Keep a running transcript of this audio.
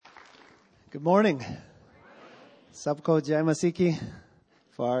Good morning. Sabko Jai Masih Ki.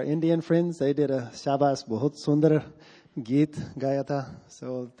 For our Indian friends, they did a Shabas Bahut Sundar Geet Gaya Tha.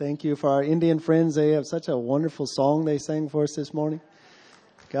 So thank you for our Indian friends. They have such a wonderful song they sang for us this morning.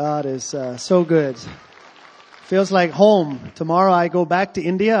 God is so good. Feels like home. Tomorrow I go back to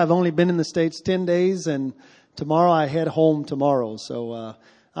India. I've only been in the States 10 days and tomorrow I head home tomorrow. So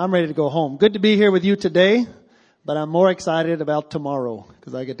I'm ready to go home. Good to be here with you today, but I'm more excited about tomorrow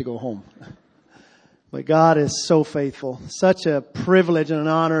because I get to go home. But God is so faithful. Such a privilege and an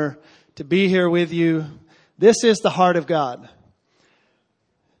honor to be here with you. This is the heart of God.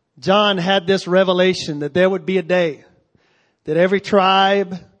 John had this revelation that there would be a day that every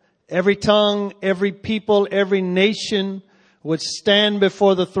tribe, every tongue, every people, every nation would stand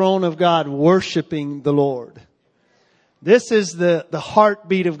before the throne of God worshiping the Lord. This is the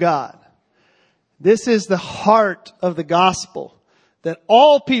heartbeat of God. This is the heart of the gospel, that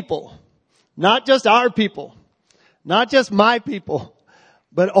all people, not just our people, not just my people,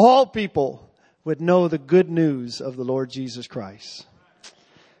 but all people would know the good news of the Lord Jesus Christ.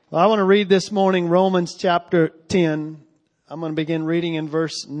 Well, I want to read this morning Romans chapter 10. I'm going to begin reading in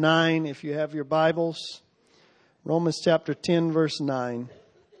verse 9 if you have your Bibles. Romans chapter 10 verse 9.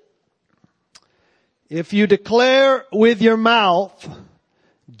 If you declare with your mouth,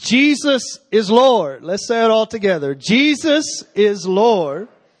 Jesus is Lord. Let's say it all together. Jesus is Lord.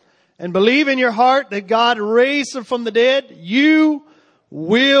 And believe in your heart that God raised him from the dead, you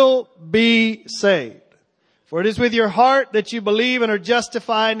will be saved. For it is with your heart that you believe and are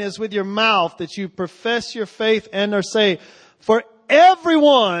justified, and it is with your mouth that you profess your faith and are saved. For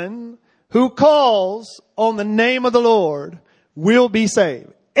everyone who calls on the name of the Lord will be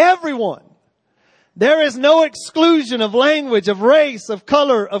saved. Everyone. There is no exclusion of language, of race, of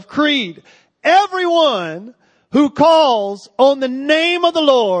color, of creed. Everyone who calls on the name of the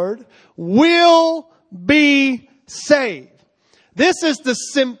Lord will be saved. This is the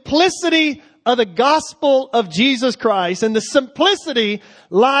simplicity of the gospel of Jesus Christ. And the simplicity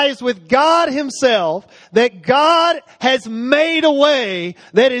lies with God himself, that God has made a way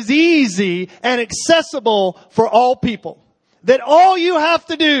that is easy and accessible for all people. That all you have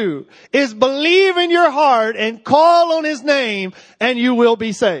to do is believe in your heart and call on his name and you will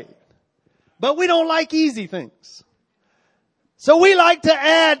be saved. But we don't like easy things. So we like to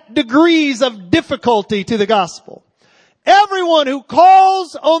add degrees of difficulty to the gospel. Everyone who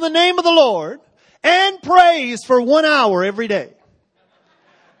calls on the name of the Lord and prays for 1 hour every day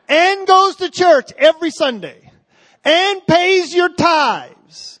and goes to church every Sunday and pays your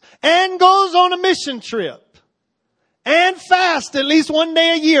tithes and goes on a mission trip and fasts at least 1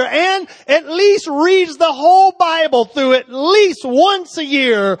 day a year and at least reads the whole Bible through at least once a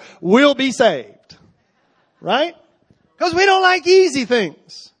year will be saved. Right? Because we don't like easy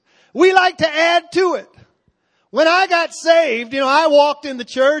things. We like to add to it. When I got saved, I walked in the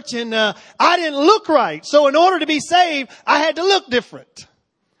church and I didn't look right. So in order to be saved, I had to look different.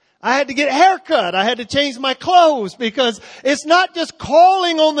 I had to get a haircut. I had to change my clothes because it's not just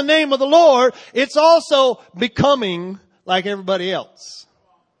calling on the name of the Lord. It's also becoming like everybody else.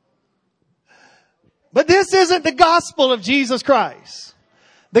 But this isn't the gospel of Jesus Christ.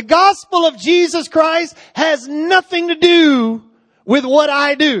 The gospel of Jesus Christ has nothing to do with what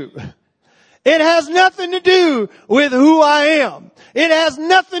I do. It has nothing to do with who I am. It has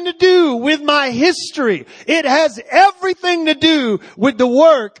nothing to do with my history. It has everything to do with the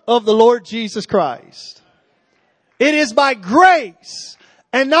work of the Lord Jesus Christ. It is by grace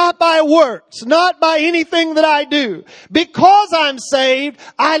and not by works, not by anything that I do. Because I'm saved,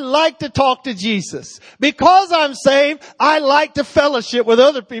 I like to talk to Jesus. Because I'm saved, I like to fellowship with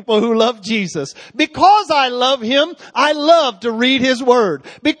other people who love Jesus. Because I love him, I love to read his word.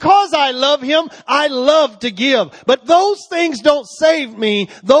 Because I love him, I love to give. But those things don't save me.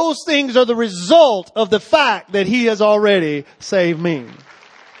 Those things are the result of the fact that he has already saved me.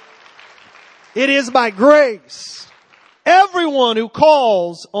 It is by grace. Everyone who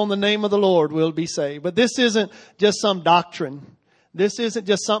calls on the name of the Lord will be saved. But this isn't just some doctrine. This isn't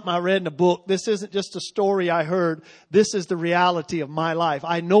just something I read in a book. This isn't just a story I heard. This is the reality of my life.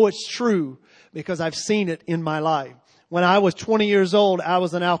 I know it's true because I've seen it in my life. When I was 20 years old, I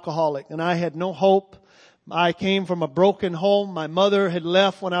was an alcoholic and I had no hope. I came from a broken home. My mother had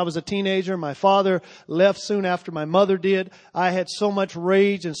left when I was a teenager. My father left soon after my mother did. I had so much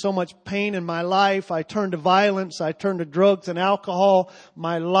rage and so much pain in my life. I turned to violence. I turned to drugs and alcohol.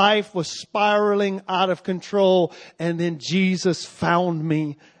 My life was spiraling out of control. And then Jesus found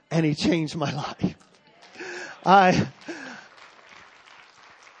me and he changed my life.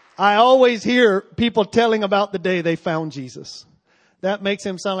 I always hear people telling about the day they found Jesus. That makes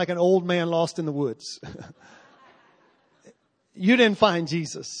him sound like an old man lost in the woods. You didn't find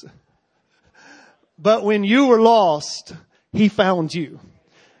Jesus. But when you were lost, He found you.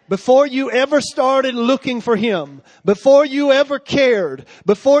 Before you ever started looking for Him, before you ever cared,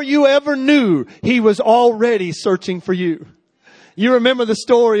 before you ever knew, He was already searching for you. You remember the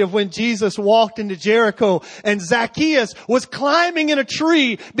story of when Jesus walked into Jericho and Zacchaeus was climbing in a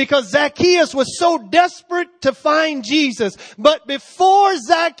tree because Zacchaeus was so desperate to find Jesus. But before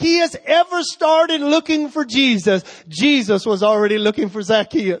Zacchaeus ever started looking for Jesus, Jesus was already looking for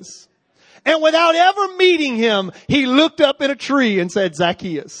Zacchaeus. And without ever meeting him, he looked up in a tree and said,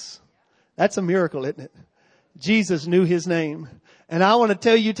 Zacchaeus. That's a miracle, isn't it? Jesus knew his name. And I want to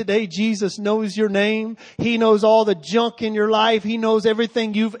tell you today, Jesus knows your name. He knows all the junk in your life. He knows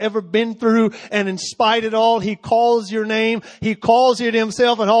everything you've ever been through. And in spite of it all, He calls your name. He calls you to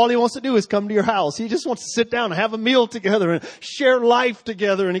Himself. And all He wants to do is come to your house. He just wants to sit down and have a meal together and share life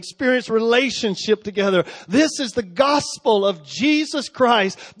together and experience relationship together. This is the gospel of Jesus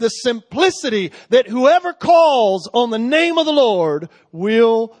Christ. The simplicity that whoever calls on the name of the Lord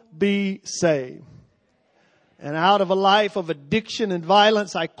will be saved. And out of a life of addiction and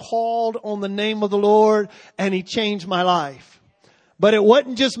violence, I called on the name of the Lord and He changed my life. But it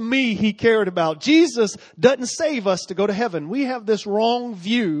wasn't just me He cared about. Jesus doesn't save us to go to heaven. We have this wrong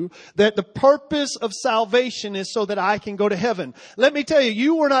view that the purpose of salvation is so that I can go to heaven. Let me tell you,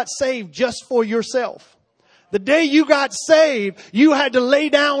 you were not saved just for yourself. The day you got saved, you had to lay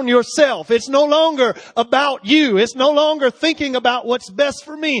down yourself. It's no longer about you. It's no longer thinking about what's best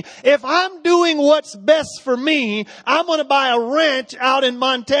for me. If I'm doing what's best for me, I'm going to buy a ranch out in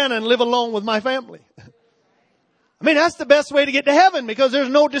Montana and live alone with my family. I mean, that's the best way to get to heaven because there's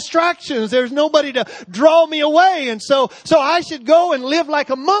no distractions. There's nobody to draw me away. And so I should go and live like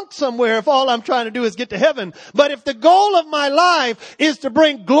a monk somewhere if all I'm trying to do is get to heaven. But if the goal of my life is to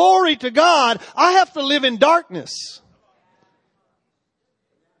bring glory to God, I have to live in darkness.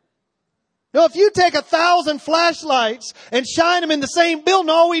 Now, if you take 1,000 flashlights and shine them in the same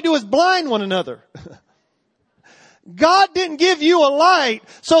building, all we do is blind one another. God didn't give you a light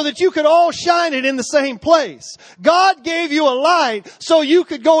so that you could all shine it in the same place. God gave you a light so you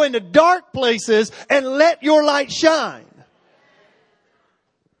could go into dark places and let your light shine.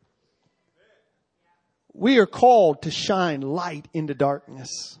 We are called to shine light into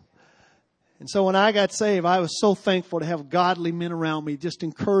darkness. And so when I got saved, I was so thankful to have godly men around me, just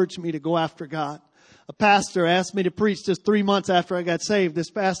encouraged me to go after God. A pastor asked me to preach just 3 months after I got saved. This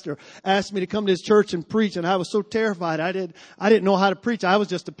pastor asked me to come to his church and preach, and I was so terrified. I didn't know how to preach. I was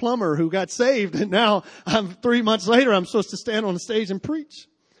just a plumber who got saved, and now 3 months later, I'm supposed to stand on the stage and preach.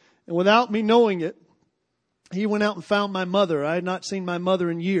 And without me knowing it, he went out and found my mother. I had not seen my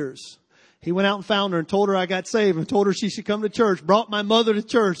mother in years. He went out and found her and told her I got saved and told her she should come to church, brought my mother to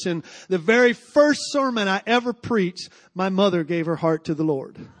church. And the very first sermon I ever preached, my mother gave her heart to the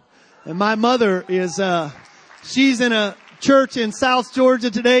Lord. And my mother is, she's in a church in South Georgia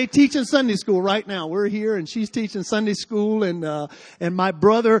today, teaching Sunday school right now. We're here and she's teaching Sunday school, and my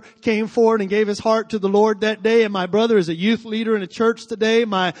brother came forward and gave his heart to the Lord that day. And my brother is a youth leader in a church today.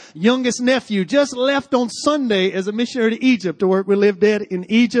 My youngest nephew just left on Sunday as a missionary to Egypt to work. We lived in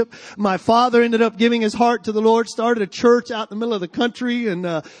Egypt. My father ended up giving his heart to the Lord, started a church out in the middle of the country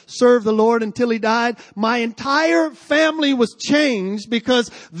and served the Lord until he died. My entire family was changed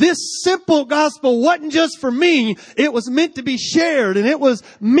because this simple gospel wasn't just for me. It was meant to be shared, and it was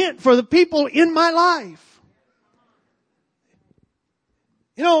meant for the people in my life.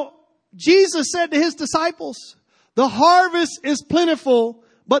 You know, Jesus said to his disciples, the harvest is plentiful,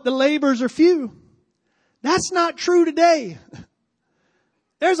 but the laborers are few. That's not true today.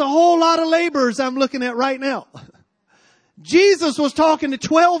 There's a whole lot of laborers I'm looking at right now. Jesus was talking to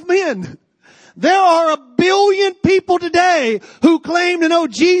 12 men. There are 1 billion people today who claim to know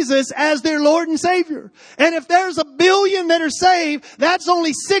Jesus as their Lord and Savior. And if there's 1 billion that are saved, that's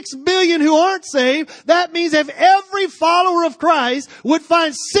only 6 billion who aren't saved. That means if every follower of Christ would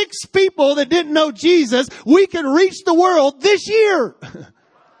find 6 people that didn't know Jesus, we could reach the world this year.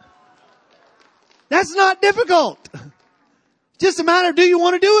 That's not difficult. Just a matter of, do you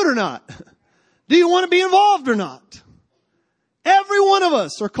want to do it or not? Do you want to be involved or not? Every one of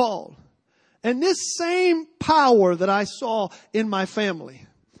us are called. And this same power that I saw in my family,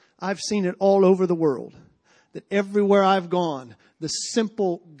 I've seen it all over the world. That everywhere I've gone, the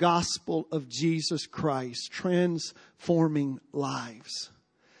simple gospel of Jesus Christ transforming lives.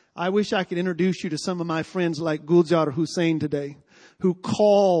 I wish I could introduce you to some of my friends like Guljar Hussein today, who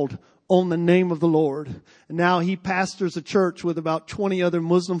called on the name of the Lord. And now he pastors a church with about 20 other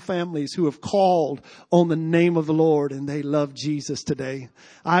Muslim families who have called on the name of the Lord, and they love Jesus today.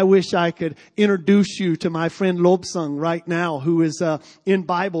 I wish I could introduce you to my friend Lobsang right now, who is in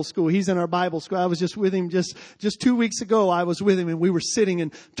Bible school. He's in our Bible school. I was just with him just 2 weeks ago. I was with him and we were sitting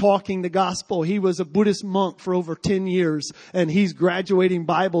and talking the gospel. He was a Buddhist monk for over 10 years, and he's graduating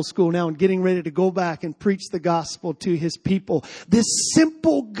Bible school now and getting ready to go back and preach the gospel to his people. This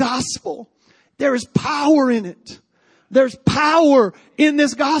simple gospel, there is power in it. There's power in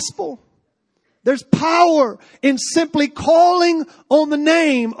this gospel. There's power in simply calling on the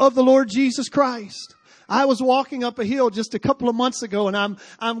name of the Lord Jesus Christ. I was walking up a hill just a couple of months ago, and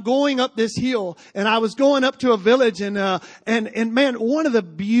I'm going up this hill, and I was going up to a village, and man, one of the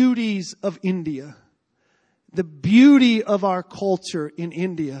beauties of India, the beauty of our culture in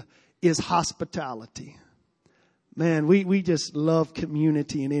India is hospitality. Man, we just love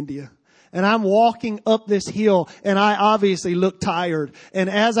community in India. And I'm walking up this hill, and I obviously look tired. And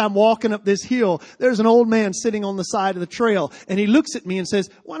as I'm walking up this hill, there's an old man sitting on the side of the trail, and he looks at me and says,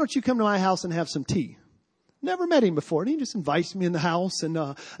 "Why don't you come to my house and have some tea?" Never met him before. And he just invites me in the house,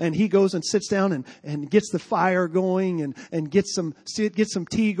 and he goes and sits down and gets the fire going and gets some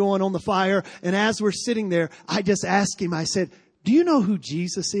tea going on the fire. And as we're sitting there, I just asked him, I said, "Do you know who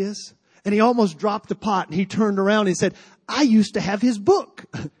Jesus is?" And he almost dropped the pot, and he turned around and he said, "I used to have his book."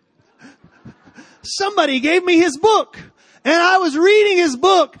 Somebody gave me his book, and I was reading his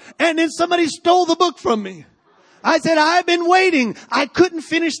book, and then somebody stole the book from me. I said, "I've been waiting. I couldn't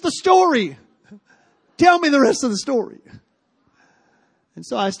finish the story. Tell me the rest of the story." And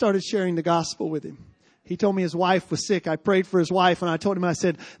so I started sharing the gospel with him. He told me his wife was sick. I prayed for his wife, and I told him, I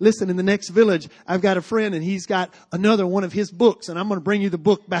said, "Listen, in the next village, I've got a friend, and he's got another one of his books, and I'm going to bring you the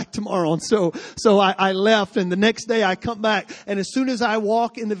book back tomorrow." And so I left, and the next day I come back, and as soon as I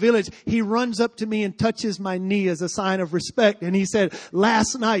walk in the village, he runs up to me and touches my knee as a sign of respect. And he said,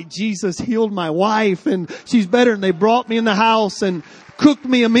 "Last night, Jesus healed my wife, and she's better, and they brought me in the house and cooked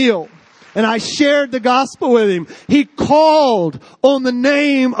me a meal." And I shared the gospel with him. He called on the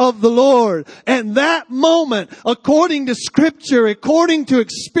name of the Lord. And that moment, according to Scripture, according to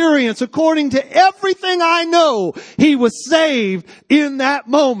experience, according to everything I know, he was saved in that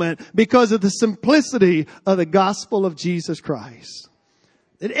moment because of the simplicity of the gospel of Jesus Christ.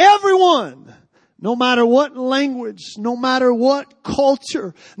 That everyone, no matter what language, no matter what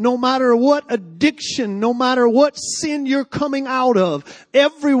culture, no matter what addiction, no matter what sin you're coming out of,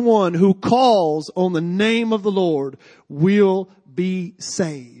 everyone who calls on the name of the Lord will be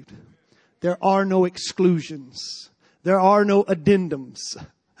saved. There are no exclusions. There are no addendums.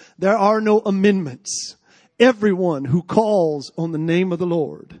 There are no amendments. Everyone who calls on the name of the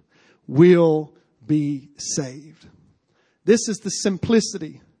Lord will be saved. This is the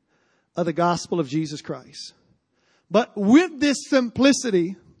simplicity of the gospel of Jesus Christ. But with this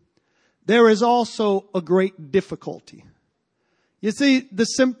simplicity, there is also a great difficulty. You see, the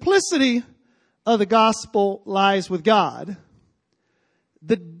simplicity of the gospel lies with God.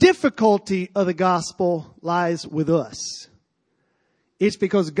 The difficulty of the gospel lies with us. It's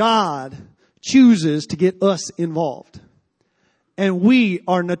because God chooses to get us involved. And we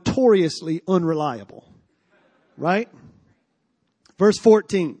are notoriously unreliable. Right? Verse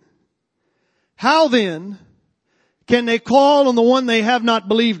 14. "How then can they call on the one they have not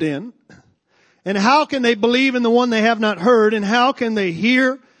believed in? And how can they believe in the one they have not heard? And how can they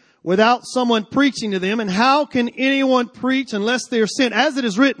hear without someone preaching to them? And how can anyone preach unless they are sent? As it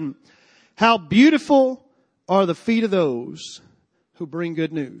is written, how beautiful are the feet of those who bring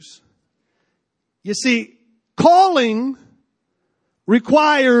good news." You see, calling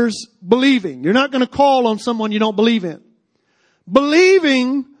requires believing. You're not going to call on someone you don't believe in.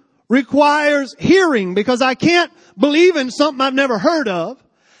 Believing requires hearing, because I can't believe in something I've never heard of.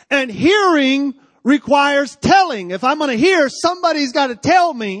 And hearing requires telling. If I'm going to hear, somebody's got to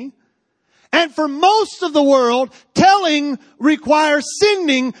tell me. And for most of the world, telling requires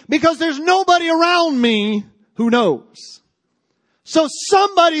sending, because there's nobody around me who knows. So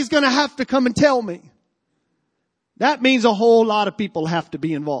somebody's going to have to come and tell me. That means a whole lot of people have to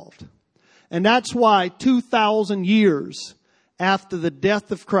be involved. And that's why 2,000 years after the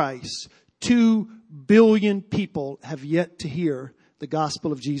death of Christ, 2 billion people have yet to hear the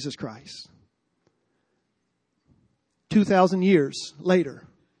gospel of Jesus Christ. 2,000 years later,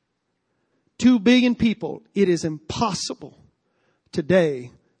 2 billion people, it is impossible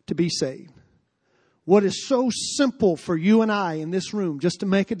today to be saved. What is so simple for you and I in this room just to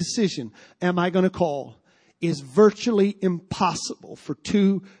make a decision, am I going to call? is virtually impossible for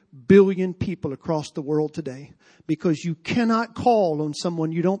 2 billion people across the world today, because you cannot call on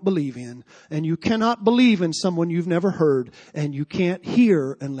someone you don't believe in, and you cannot believe in someone you've never heard, and you can't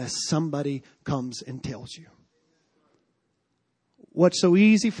hear unless somebody comes and tells you. What's so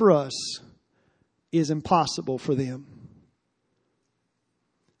easy for us is impossible for them.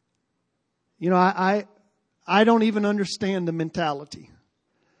 You know, I don't even understand the mentality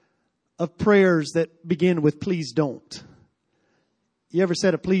of prayers that begin with please don't. You ever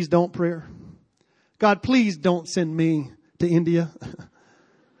said a please don't prayer? God, please don't send me to India.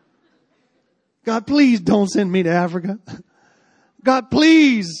 God, please don't send me to Africa. God,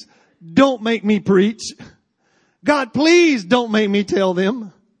 please don't make me preach. God, please don't make me tell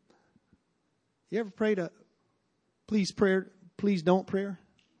them. You ever prayed a please don't prayer?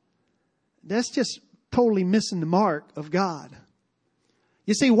 That's just totally missing the mark of God.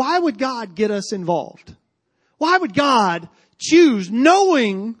 You see, why would God get us involved? Why would God choose,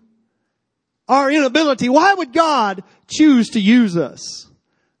 knowing our inability, why would God choose to use us?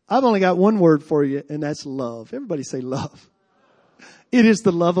 I've only got one word for you, and that's love. Everybody say love. It is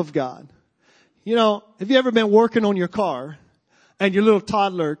the love of God. You know, have you ever been working on your car and your little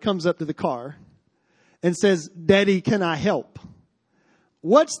toddler comes up to the car and says, Daddy, can I help?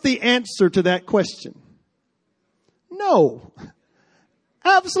 What's the answer to that question? No.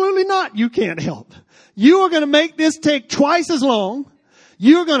 Absolutely not. You can't help. You are going to make this take twice as long.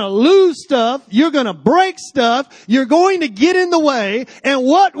 You're going to lose stuff. You're going to break stuff. You're going to get in the way. And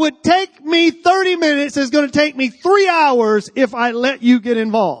what would take me 30 minutes is going to take me 3 hours if I let you get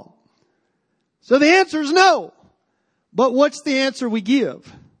involved. So the answer is no. But what's the answer we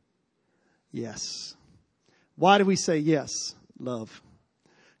give? Yes. Why do we say yes? Love.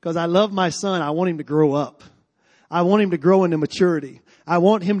 Because I love my son. I want him to grow up. I want him to grow into maturity. I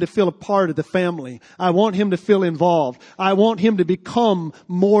want him to feel a part of the family. I want him to feel involved. I want him to become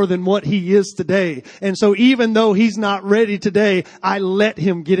more than what he is today. And so even though he's not ready today, I let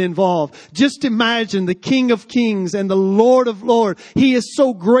him get involved. Just imagine the King of Kings and the Lord of Lords. He is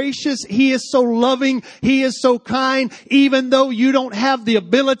so gracious. He is so loving. He is so kind. Even though you don't have the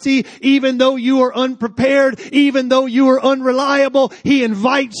ability, even though you are unprepared, even though you are unreliable, He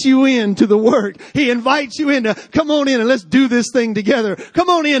invites you into the work. He invites you in to come on in and let's do this thing together. Come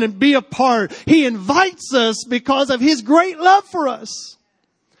on in and be a part. He invites us because of His great love for us.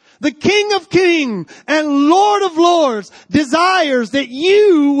 The King of Kings and Lord of Lords desires that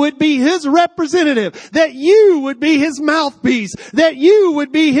you would be His representative, that you would be His mouthpiece, that you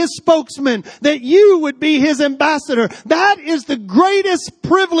would be His spokesman, that you would be His ambassador. That is the greatest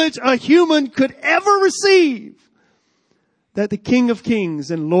privilege a human could ever receive. That the King of Kings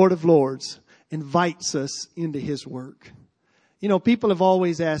and Lord of Lords invites us into His work. You know, people have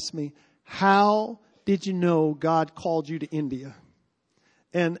always asked me, how did you know God called you to India?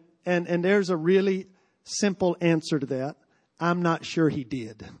 And there's a really simple answer to that. I'm not sure He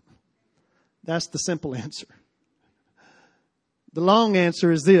did. That's the simple answer. The long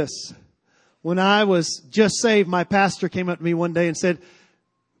answer is this. When I was just saved, my pastor came up to me one day and said,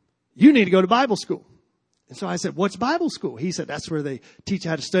 you need to go to Bible school. And so I said, what's Bible school? He said, that's where they teach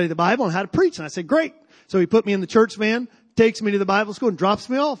you how to study the Bible and how to preach. And I said, great. So he put me in the church van, takes me to the Bible school and drops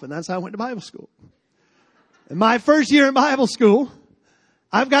me off. And that's how I went to Bible school. In my first year in Bible school,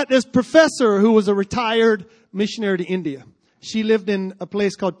 I've got this professor who was a retired missionary to India. She lived in a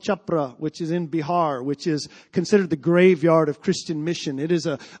place called Chapra, which is in Bihar, which is considered the graveyard of Christian mission. It is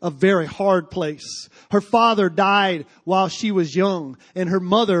a very hard place. Her father died while she was young, and her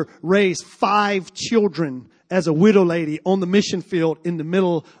mother raised 5 children as a widow lady on the mission field in the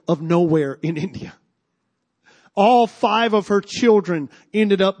middle of nowhere in India. All 5 of her children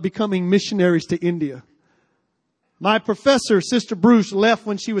ended up becoming missionaries to India. My professor, Sister Bruce, left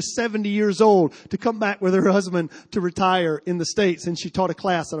when she was 70 years old to come back with her husband to retire in the States. And she taught a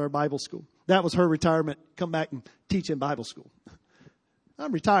class at our Bible school. That was her retirement. Come back and teach in Bible school.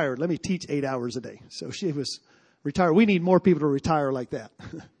 I'm retired. Let me teach 8 hours a day. So she was retired. We need more people to retire like that.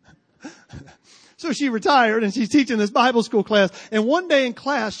 So she retired and she's teaching this Bible school class. And one day in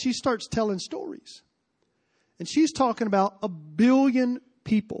class, she starts telling stories. And she's talking about 1 billion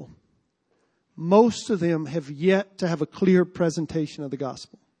people. Most of them have yet to have a clear presentation of the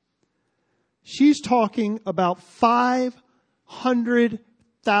gospel. She's talking about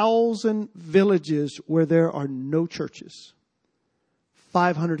 500,000 villages where there are no churches.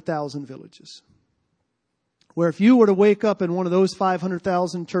 500,000 villages. Where if you were to wake up in one of those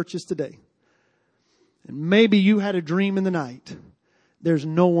 500,000 churches today, and maybe you had a dream in the night, there's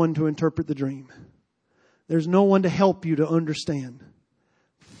no one to interpret the dream. There's no one to help you to understand.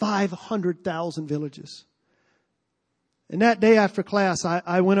 500,000 villages. And that day after class,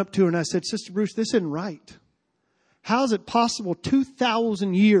 I went up to her and I said, Sister Bruce, this isn't right. How is it possible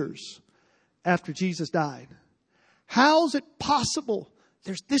 2,000 years after Jesus died? How is it possible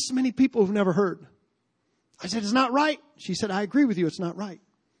there's this many people who've never heard? I said, it's not right. She said, I agree with you. It's not right.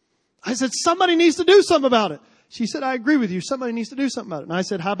 I said, somebody needs to do something about it. She said, I agree with you. Somebody needs to do something about it. And I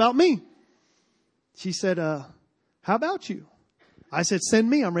said, how about me? She said, how about you? I said, send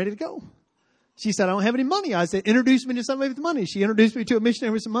me. I'm ready to go. She said, I don't have any money. I said, introduce me to somebody with money. She introduced me to a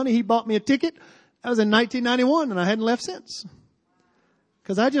missionary with some money. He bought me a ticket. That was in 1991, and I hadn't left since.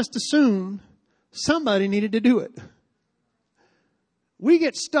 Because I just assumed somebody needed to do it. We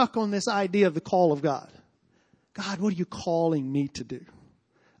get stuck on this idea of the call of God. God, what are you calling me to do?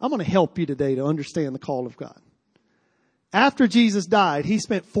 I'm going to help you today to understand the call of God. After Jesus died, he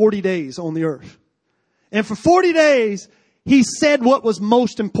spent 40 days on the earth. And for 40 days, he said what was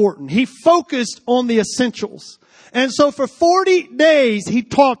most important. He focused on the essentials. And so for 40 days, he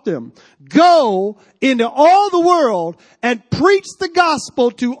taught them, go into all the world and preach the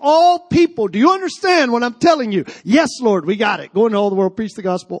gospel to all people. Do you understand what I'm telling you? Yes, Lord, we got it. Go into all the world, preach the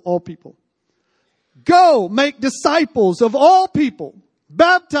gospel, all people. Go make disciples of all people.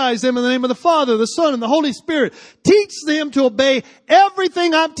 Baptize them in the name of the Father, the Son, and the Holy Spirit. Teach them to obey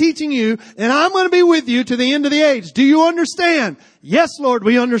everything I'm teaching you, and I'm going to be with you to the end of the age. Do you understand? Yes, Lord,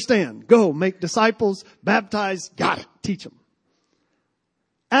 we understand. Go, make disciples, baptize, got it. Teach them.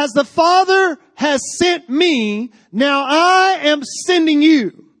 As the Father has sent me, now I am sending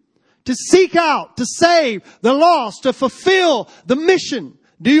you to seek out, to save the lost, to fulfill the mission.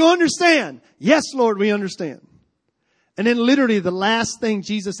 Do you understand? Yes, Lord, we understand. And then literally the last thing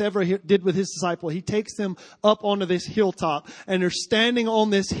Jesus ever did with his disciple, he takes them up onto this hilltop and they're standing on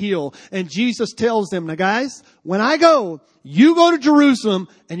this hill. And Jesus tells them, now guys, when I go, you go to Jerusalem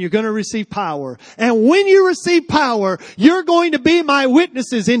and you're going to receive power. And when you receive power, you're going to be my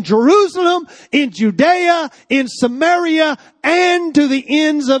witnesses in Jerusalem, in Judea, in Samaria, and to the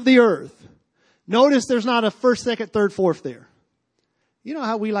ends of the earth. Notice there's not a first, second, third, fourth there. You know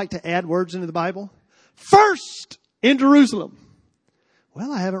how we like to add words into the Bible? First, in Jerusalem.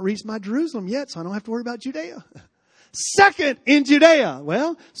 Well, I haven't reached my Jerusalem yet, so I don't have to worry about Judea. Second, in Judea.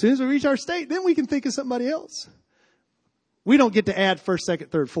 Well, as soon as we reach our state, then we can think of somebody else. We don't get to add first,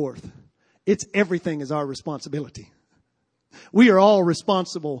 second, third, fourth. It's everything is our responsibility. We are all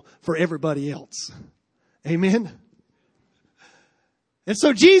responsible for everybody else. Amen. And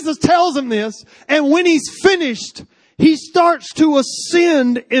so Jesus tells them this, and when he's finished, he starts to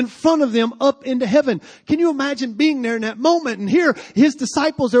ascend in front of them up into heaven. Can you imagine being there in that moment? And here, his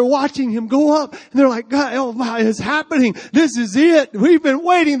disciples are watching him go up. And they're like, God, oh my, it's happening. This is it. We've been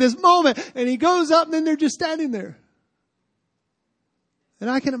waiting this moment. And he goes up and then they're just standing there. And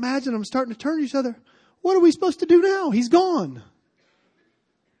I can imagine them starting to turn to each other. What are we supposed to do now? He's gone.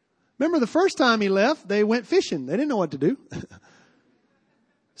 Remember the first time he left, they went fishing. They didn't know what to do.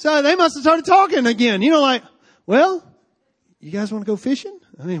 So they must have started talking again. You know, like, well, you guys want to go fishing?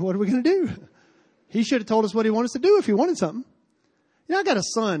 I mean, what are we going to do? He should have told us what he wanted us to do if he wanted something. You know, I got a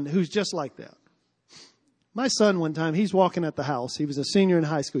son who's just like that. My son one time, he's walking at the house. He was a senior in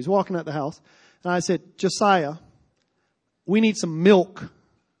high school. He's walking at the house. And I said, Josiah, we need some milk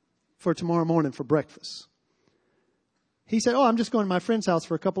for tomorrow morning for breakfast. He said, oh, I'm just going to my friend's house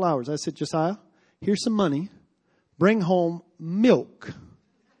for a couple hours. I said, Josiah, here's some money. Bring home milk.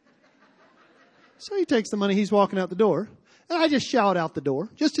 So he takes the money. He's walking out the door. And I just shout out the door,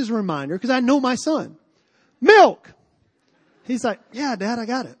 just as a reminder, because I know my son. Milk! He's like, yeah, Dad, I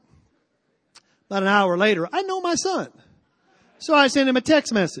got it. About an hour later, I know my son. So I send him a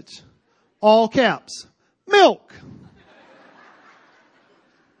text message. All caps. Milk!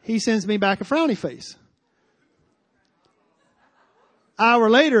 He sends me back a frowny face. Hour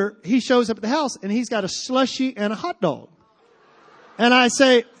later, he shows up at the house, and he's got a slushie and a hot dog. And I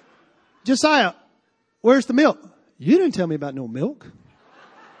say, Josiah, where's the milk? You didn't tell me about no milk.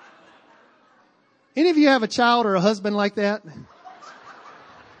 Any of you have a child or a husband like that?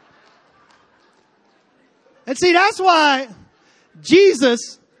 And see, that's why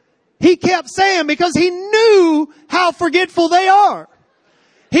Jesus, he kept saying, because he knew how forgetful they are.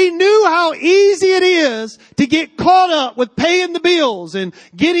 He knew how easy it is to get caught up with paying the bills and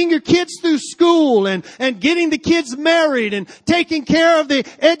getting your kids through school and getting the kids married and taking care of the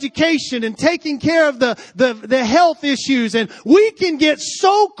education and taking care of the health issues. And we can get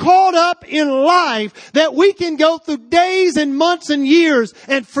so caught up in life that we can go through days and months and years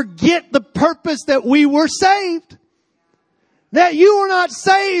and forget the purpose that we were saved. That you were not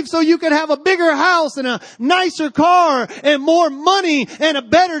saved so you could have a bigger house and a nicer car and more money and a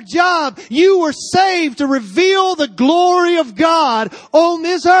better job. You were saved to reveal the glory of God on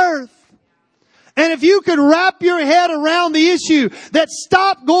this earth. And if you could wrap your head around the issue that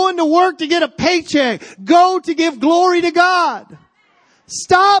stop going to work to get a paycheck, go to give glory to God.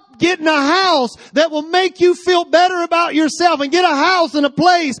 Stop getting a house that will make you feel better about yourself and get a house in a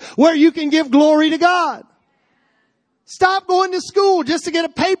place where you can give glory to God. Stop going to school just to get a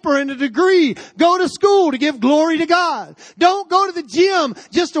paper and a degree. Go to school to give glory to God. Don't go to the gym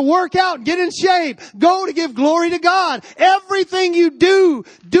just to work out and get in shape. Go to give glory to God. Everything you do,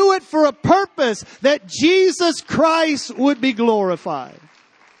 do it for a purpose that Jesus Christ would be glorified.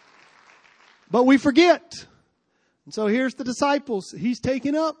 But we forget. And so here's the disciples he's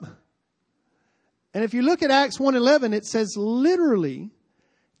taken up. And if you look at Acts 1:11, it says literally,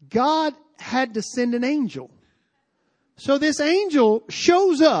 God had to send an angel. So this angel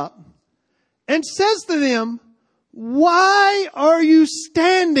shows up and says to them, why are you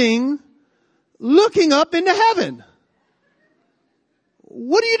standing looking up into heaven?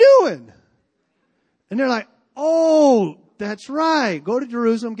 What are you doing? And they're like, oh, that's right. Go to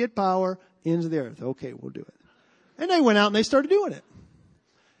Jerusalem, get power, ends of the earth. Okay, we'll do it. And they went out and they started doing it.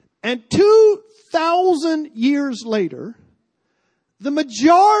 And 2,000 years later, the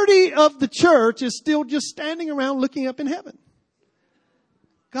majority of the church is still just standing around looking up in heaven.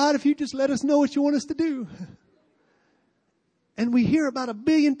 God, if you just let us know what you want us to do. And we hear about 1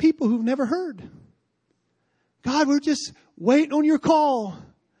 billion people who've never heard. God, we're just waiting on your call.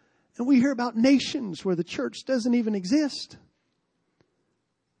 And we hear about nations where the church doesn't even exist.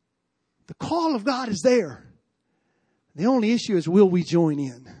 The call of God is there. The only issue is, will we join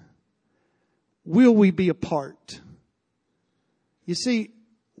in? Will we be a part? You see,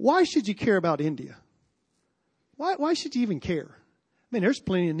 why should you care about India? Why should you even care? I mean, there's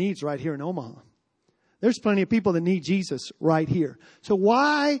plenty of needs right here in Omaha. There's plenty of people that need Jesus right here. So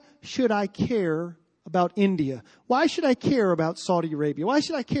why should I care about India? Why should I care about Saudi Arabia? Why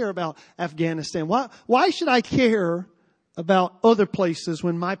should I care about Afghanistan? Why should I care about other places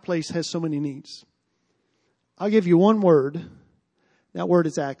when my place has so many needs? I'll give you one word. That word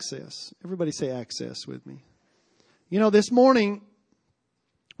is access. Everybody say access with me. You know, this morning,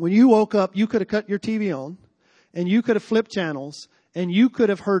 when you woke up, you could have cut your TV on and you could have flipped channels and you could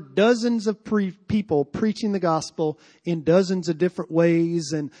have heard dozens of people preaching the gospel in dozens of different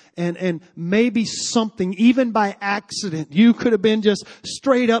ways and maybe something, even by accident. You could have been just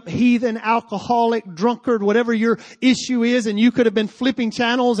straight up heathen, alcoholic, drunkard, whatever your issue is, and you could have been flipping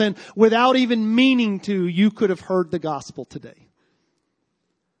channels, and without even meaning to, you could have heard the gospel today.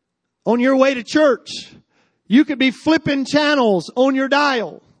 On your way to church, you could be flipping channels on your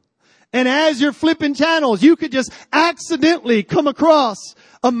dial. And as you're flipping channels, you could just accidentally come across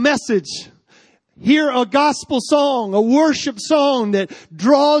a message, hear a gospel song, a worship song that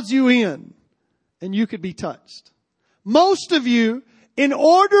draws you in, and you could be touched. Most of you, in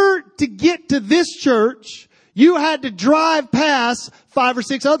order to get to this church, you had to drive past 5 or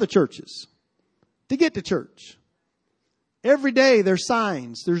 6 other churches to get to church. Every day there's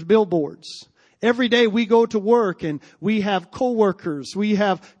signs, there's billboards. Every day we go to work and we have coworkers, we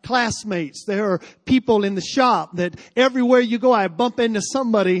have classmates. There are people in the shop that everywhere you go, I bump into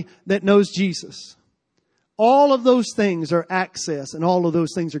somebody that knows Jesus. All of those things are access, and all of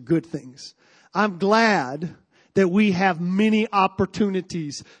those things are good things. I'm glad that we have many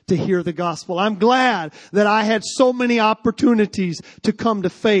opportunities to hear the gospel. I'm glad that I had so many opportunities to come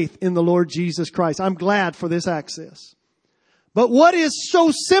to faith in the Lord Jesus Christ. I'm glad for this access. But what is so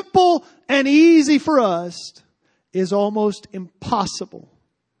simple and easy for us is almost impossible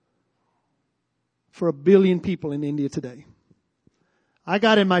for 1 billion people in India today. I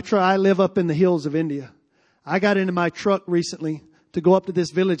got in my truck. I live up in the hills of India. I got into my truck recently to go up to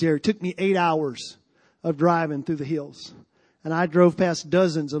this village area. It took me 8 hours of driving through the hills. And I drove past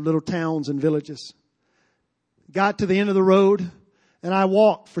dozens of little towns and villages. Got to the end of the road and I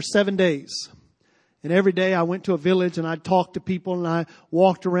walked for 7 days. And every day I went to a village and I talked to people and I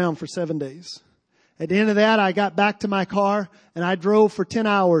walked around for 7 days. At the end of that, I got back to my car and I drove for 10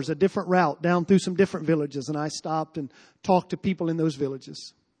 hours a different route down through some different villages. And I stopped and talked to people in those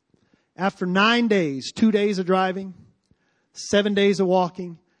villages. After 9 days, 2 days of driving, 7 days of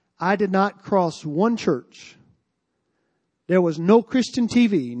walking, I did not cross one church. There was no Christian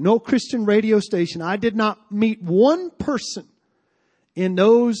TV, no Christian radio station. I did not meet one person in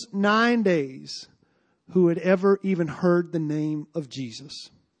those 9 days who had ever even heard the name of Jesus.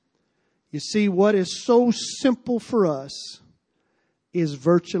 You see, what is so simple for us is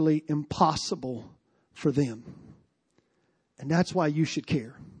virtually impossible for them. And that's why you should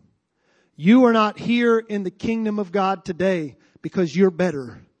care. You are not here in the kingdom of God today because you're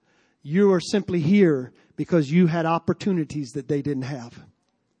better. You are simply here because you had opportunities that they didn't have.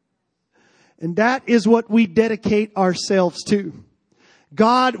 And that is what we dedicate ourselves to.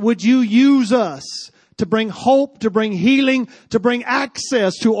 God, would you use us to bring hope, to bring healing, to bring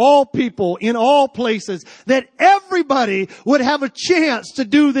access to all people in all places, that everybody would have a chance to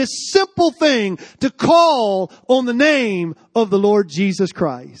do this simple thing, to call on the name of the Lord Jesus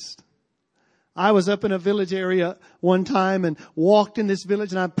Christ. I was up in a village area one time and walked in this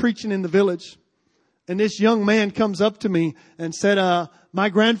village, and I'm preaching in the village. And this young man comes up to me and said, my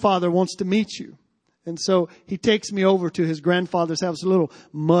grandfather wants to meet you. And so he takes me over to his grandfather's house, a little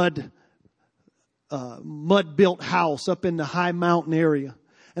mud-built house up in the high mountain area.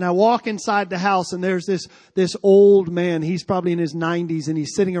 And I walk inside the house, and there's this old man. He's probably in his 90s, and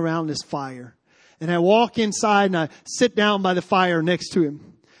he's sitting around this fire. And I walk inside, and I sit down by the fire next to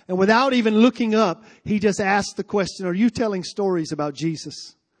him. And without even looking up, he just asked the question, are you telling stories about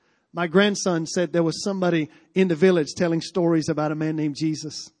Jesus? My grandson said there was somebody in the village telling stories about a man named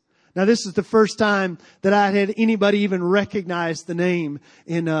Jesus. Now, this is the first time that I had anybody even recognize the name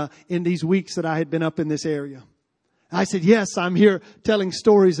in these weeks that I had been up in this area. I said, yes, I'm here telling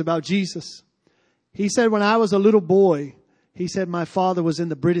stories about Jesus. He said, when I was a little boy, he said, my father was in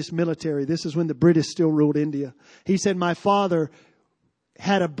the British military. This is when the British still ruled India. He said, my father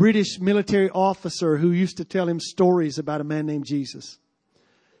had a British military officer who used to tell him stories about a man named Jesus.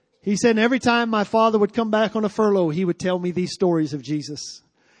 He said, and every time my father would come back on a furlough, he would tell me these stories of Jesus.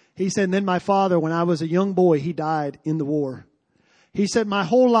 He said, and then my father, when I was a young boy, he died in the war. He said, my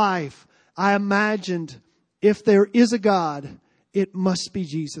whole life, I imagined if there is a God, it must be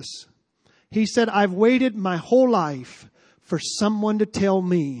Jesus. He said, I've waited my whole life for someone to tell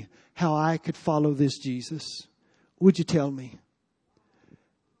me how I could follow this Jesus. Would you tell me?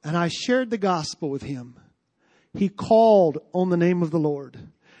 And I shared the gospel with him. He called on the name of the Lord.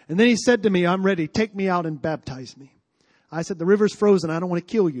 And then he said to me, I'm ready. Take me out and baptize me. I said, the river's frozen. I don't want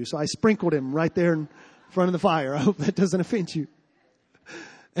to kill you. So I sprinkled him right there in front of the fire. I hope that doesn't offend you.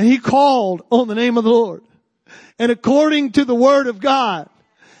 And he called on the name of the Lord. And according to the word of God,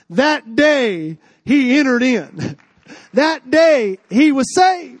 that day he entered in. That day he was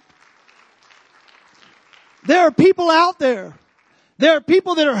saved. There are people out there. There are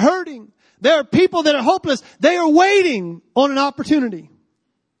people that are hurting. There are people that are hopeless. They are waiting on an opportunity.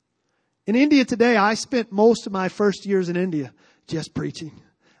 In India today, I spent most of my first years in India just preaching.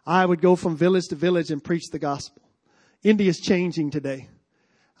 I would go from village to village and preach the gospel. India is changing today.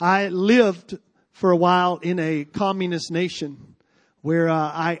 I lived for a while in a communist nation where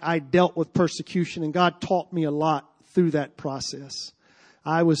I dealt with persecution, and God taught me a lot through that process.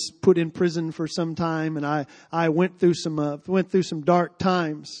 I was put in prison for some time, and I went through some dark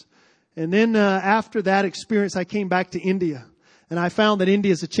times. And then after that experience, I came back to India. And I found that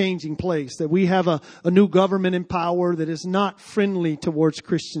India is a changing place, that we have a new government in power that is not friendly towards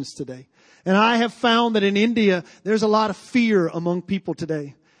Christians today. And I have found that in India, there's a lot of fear among people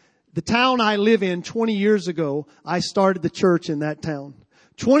today. The town I live in, 20 years ago, I started the church in that town.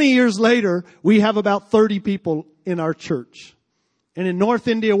 20 years later, we have about 30 people in our church. And in North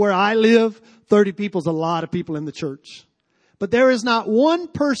India, where I live, 30 people is a lot of people in the church. But there is not one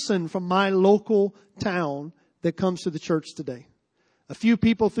person from my local town that comes to the church today. A few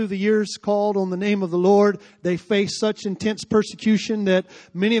people through the years called on the name of the Lord. They face such intense persecution that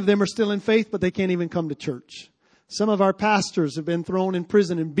many of them are still in faith, but they can't even come to church. Some of our pastors have been thrown in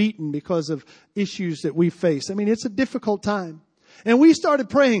prison and beaten because of issues that we face. I mean, it's a difficult time. And we started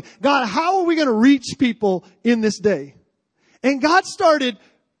praying, God, how are we going to reach people in this day? And God started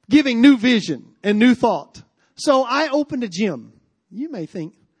giving new vision and new thought. So I opened a gym. You may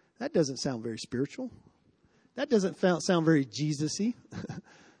think, that doesn't sound very spiritual. That doesn't sound very Jesus-y.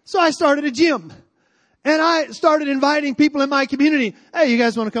 So I started a gym. And I started inviting people in my community. Hey, you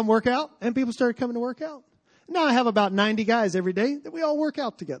guys want to come work out? And people started coming to work out. Now I have about 90 guys every day that we all work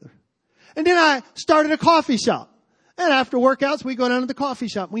out together. And then I started a coffee shop. And after workouts, we go down to the coffee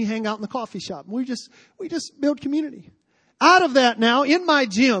shop. And we hang out in the coffee shop. And we just build community. Out of that now, in my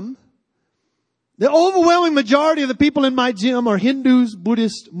gym, the overwhelming majority of the people in my gym are Hindus,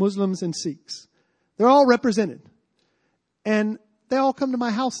 Buddhists, Muslims, and Sikhs. They're all represented. And they all come to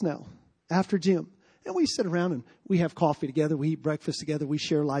my house now after gym. And we sit around and we have coffee together. We eat breakfast together. We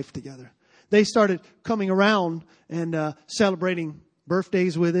share life together. They started coming around and celebrating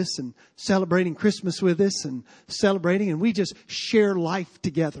birthdays with us and celebrating Christmas with us and celebrating. And we just share life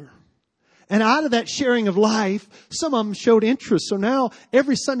together. And out of that sharing of life, some of them showed interest. So now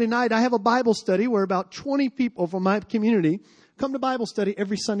every Sunday night I have a Bible study where about 20 people from my community come to Bible study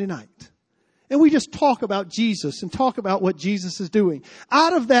every Sunday night. And we just talk about Jesus and talk about what Jesus is doing.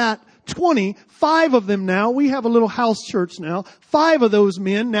 Out of that 20, 5 of them now, we have a little house church now. 5 of those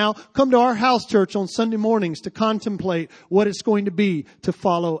men now come to our house church on Sunday mornings to contemplate what it's going to be to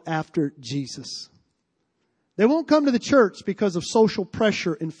follow after Jesus. They won't come to the church because of social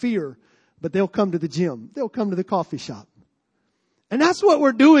pressure and fear, but they'll come to the gym. They'll come to the coffee shop. And that's what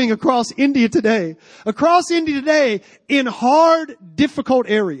we're doing across India today. Across India today, in hard, difficult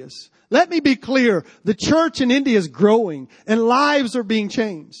areas. Let me be clear. The church in India is growing and lives are being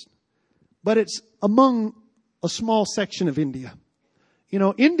changed. But it's among a small section of India. You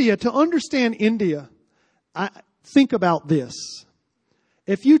know, India, to understand India, think about this.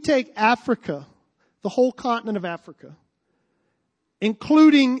 If you take Africa, the whole continent of Africa,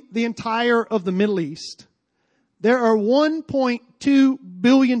 including the entire of the Middle East, there are 1.2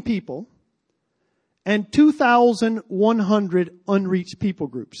 billion people and 2,100 unreached people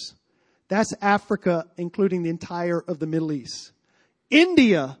groups. That's Africa, including the entire of the Middle East.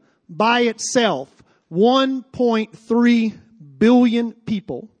 India, by itself, 1.3 billion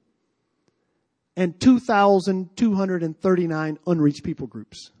people and 2,239 unreached people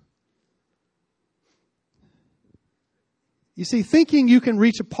groups. You see, thinking you can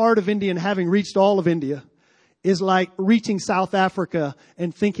reach a part of India and having reached all of India is like reaching South Africa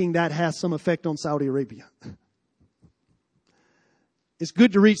and thinking that has some effect on Saudi Arabia. It's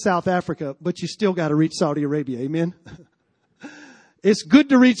good to reach South Africa, but you still got to reach Saudi Arabia. Amen? It's good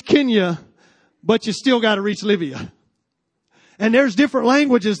to reach Kenya, but you still got to reach Libya. And there's different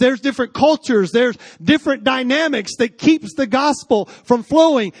languages, there's different cultures, there's different dynamics that keeps the gospel from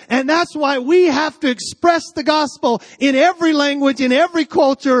flowing. And that's why we have to express the gospel in every language, in every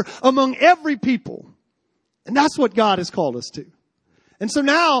culture, among every people. And that's what God has called us to. And so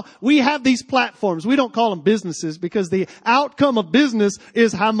now we have these platforms. We don't call them businesses because the outcome of business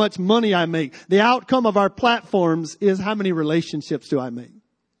is how much money I make. The outcome of our platforms is how many relationships do I make.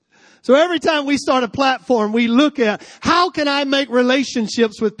 So every time we start a platform, we look at how can I make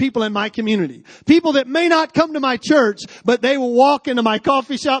relationships with people in my community? People that may not come to my church, but they will walk into my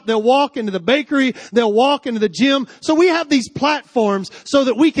coffee shop, they'll walk into the bakery, they'll walk into the gym. So we have these platforms so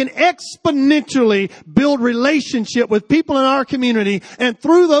that we can exponentially build relationship with people in our community and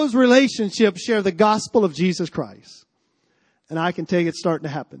through those relationships share the gospel of Jesus Christ. And I can tell you it's starting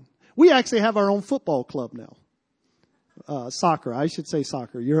to happen. We actually have our own football club now. Soccer. I should say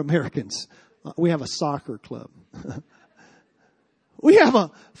soccer. You're Americans. We have a soccer club. We have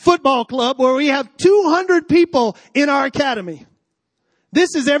a football club where we have 200 people in our academy.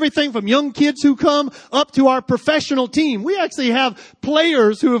 This is everything from young kids who come up to our professional team. We actually have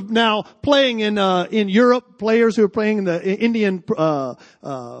players who are now playing in Europe, players who are playing in the Indian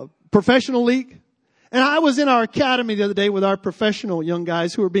professional league. And I was in our academy the other day with our professional young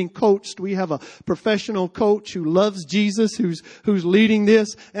guys who are being coached. We have a professional coach who loves Jesus, who's leading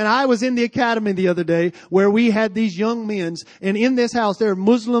this. And I was in the academy the other day where we had these young men. And in this house, there are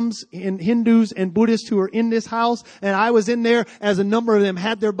Muslims and Hindus and Buddhists who are in this house. And I was in there as a number of them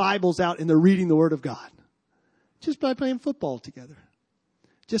had their Bibles out and they're reading the Word of God. Just by playing football together.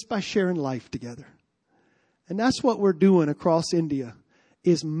 Just by sharing life together. And that's what we're doing across India,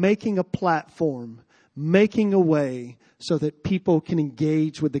 is making a platform, making a way so that people can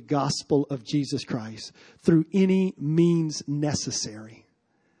engage with the gospel of Jesus Christ through any means necessary.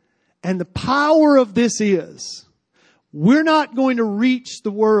 And the power of this is, we're not going to reach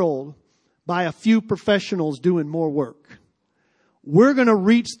the world by a few professionals doing more work. We're going to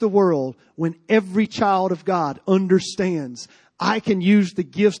reach the world when every child of God understands I can use the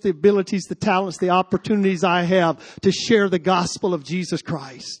gifts, the abilities, the talents, the opportunities I have to share the gospel of Jesus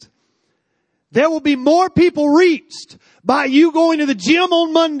Christ. There will be more people reached by you going to the gym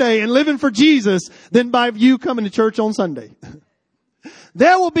on Monday and living for Jesus than by you coming to church on Sunday.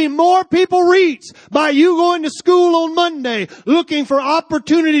 There will be more people reached by you going to school on Monday looking for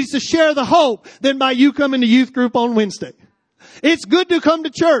opportunities to share the hope than by you coming to youth group on Wednesday. It's good to come to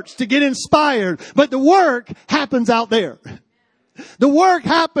church to get inspired, but the work happens out there. The work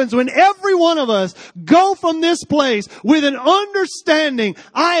happens when every one of us go from this place with an understanding,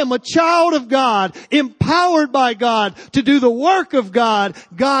 I am a child of God, empowered by God to do the work of God.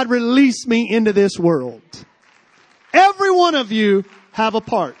 God released me into this world. Every one of you have a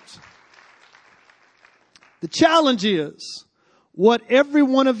part. The challenge is what every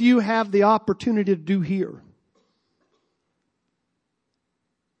one of you have the opportunity to do here.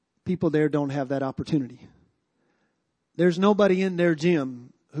 People there don't have that opportunity. There's nobody in their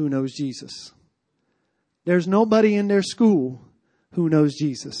gym who knows Jesus. There's nobody in their school who knows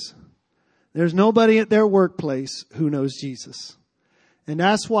Jesus. There's nobody at their workplace who knows Jesus. And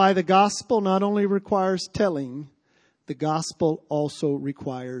that's why the gospel not only requires telling, the gospel also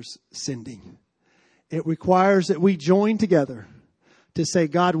requires sending. It requires that we join together to say,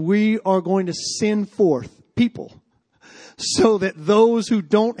 God, we are going to send forth people so that those who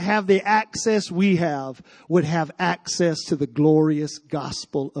don't have the access we have would have access to the glorious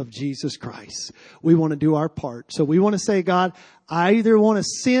gospel of Jesus Christ. We want to do our part. So we want to say, God, I either want to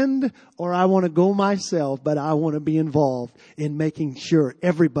send or I want to go myself, but I want to be involved in making sure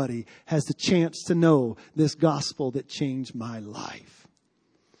everybody has the chance to know this gospel that changed my life.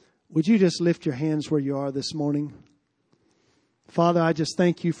 Would you just lift your hands where you are this morning? Father, I just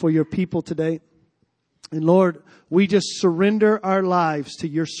thank you for your people today. And Lord, we just surrender our lives to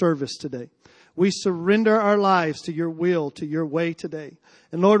your service today. We surrender our lives to your will, to your way today.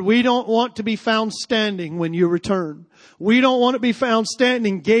 And Lord, we don't want to be found standing when you return. We don't want to be found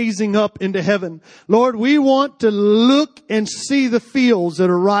standing gazing up into heaven. Lord, we want to look and see the fields that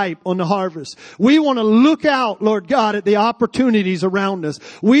are ripe on the harvest. We want to look out, Lord God, at the opportunities around us.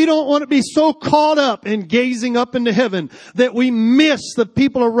 We don't want to be so caught up in gazing up into heaven that we miss the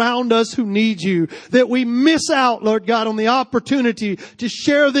people around us who need you. That we miss out, Lord God, on the opportunity to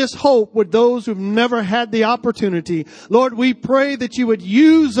share this hope with those who've never had the opportunity. Lord, we pray that you would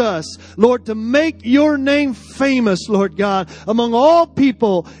use us, Lord, to make your name famous, Lord God, among all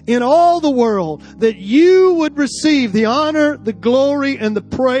people in all the world, that you would receive the honor, the glory, and the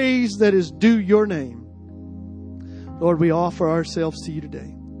praise that is due your name. Lord, we offer ourselves to you today.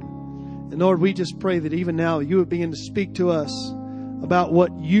 And Lord, we just pray that even now you would begin to speak to us about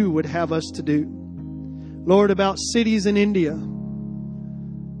what you would have us to do. Lord, about cities in India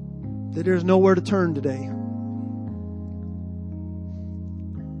that there's nowhere to turn today.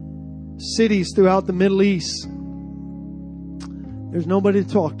 Cities throughout the Middle East, there's nobody to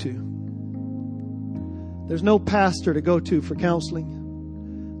talk to. There's no pastor to go to for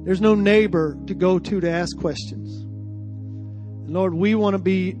counseling. There's no neighbor to go to ask questions. And Lord, we want to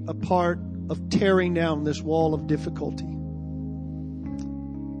be a part of tearing down this wall of difficulty.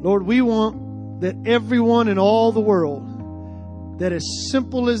 Lord, we want that everyone in all the world, that as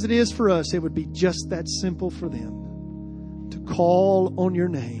simple as it is for us, it would be just that simple for them to call on your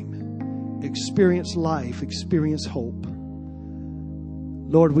name, experience life, experience hope.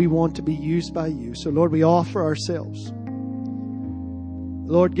 Lord, we want to be used by you. So, Lord, we offer ourselves.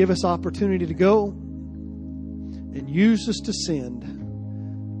 Lord, give us opportunity to go and use us to send.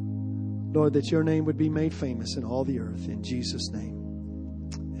 Lord, that your name would be made famous in all the earth. In Jesus' name,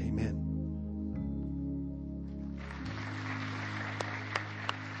 amen.